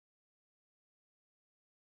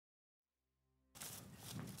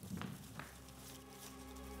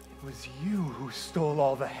It was you who stole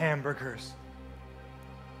all the hamburgers.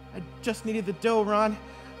 I just needed the dough, Ron.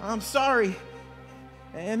 I'm sorry.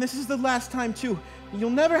 And this is the last time, too.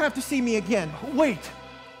 You'll never have to see me again. Wait!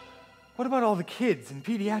 What about all the kids in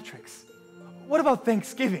pediatrics? What about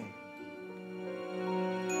Thanksgiving?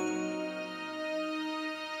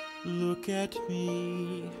 Look at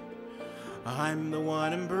me. I'm the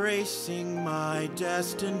one embracing my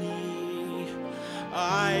destiny.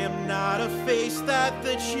 I am not a face that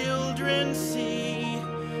the children see.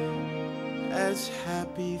 As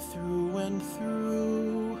happy through and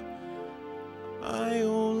through, I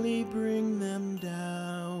only bring them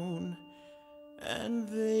down, and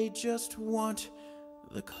they just want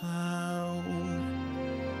the clown.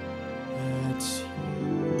 That's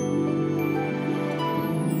you.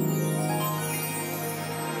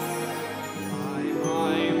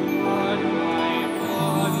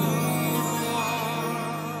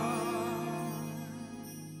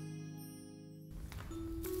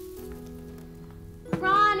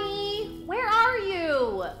 Ronnie, where are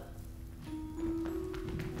you?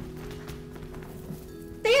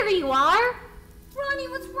 There you are! Ronnie,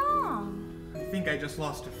 what's wrong? I think I just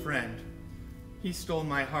lost a friend. He stole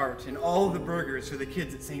my heart and all the burgers for the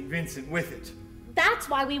kids at St. Vincent with it. That's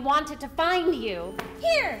why we wanted to find you.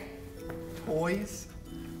 Here! Toys?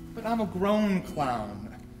 But I'm a grown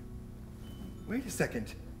clown. Wait a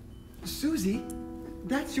second. Susie,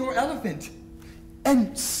 that's your elephant.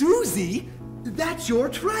 And Susie, that's your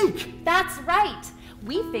trike. That's right.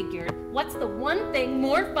 We figured, what's the one thing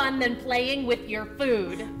more fun than playing with your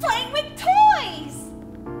food? Playing with toys!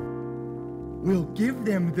 We'll give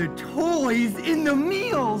them the toys in the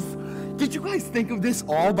meals. Did you guys think of this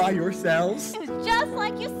all by yourselves? It was just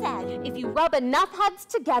like you said. If you rub enough heads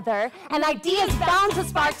together, an idea's bound to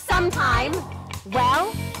spark sometime.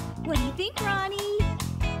 Well, what do you think, Ronnie?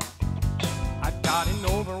 I've got an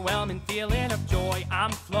overwhelming feeling of joy.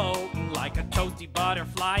 I'm floating like a toasty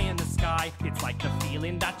butterfly in the sky. It's like the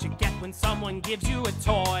feeling that you get when someone gives you a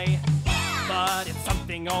toy. Yeah! But it's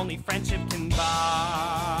something only friendship can buy.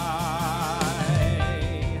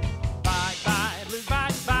 Bye, bye, blues,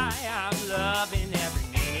 bye, bye. I'm loving every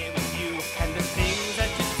minute with you and the things that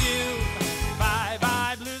you do. Bye,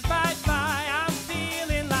 bye, blues, bye, bye. I'm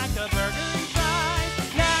feeling like a burger and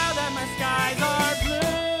fries now that my skies are blue.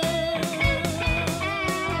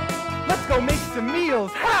 Let's go make some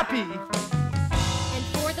meals happy. And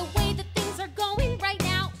for the way that things are going right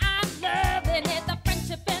now, I'm loving it. The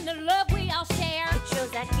friendship and the love we all share. It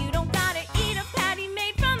shows that you don't gotta eat a patty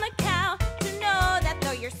made from a cow to know that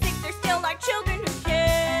though you're sick, there's still our children who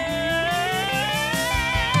care.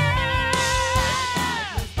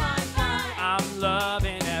 I'm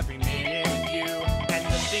loving every minute with you and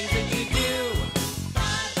the things that you do.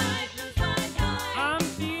 I'm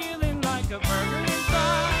feeling like a burger and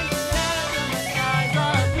fries now that the skies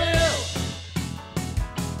are blue.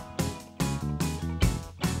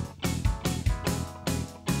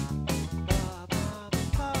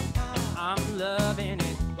 I'm loving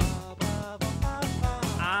it.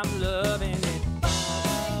 I'm loving it.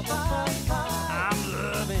 I'm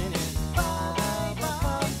loving it.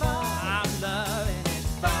 I'm loving it.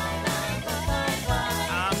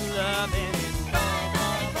 I'm loving it.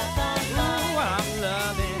 Ooh, I'm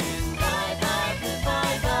loving it.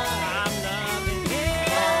 I'm loving it.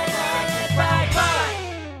 Bye, bye.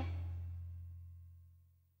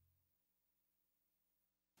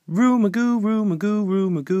 RooMcGoo, RooMcGoo,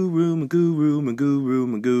 RooMcGoo, RooMcGoo, RooMcGoo,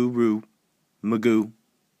 RooMcGoo, RooMcGoo.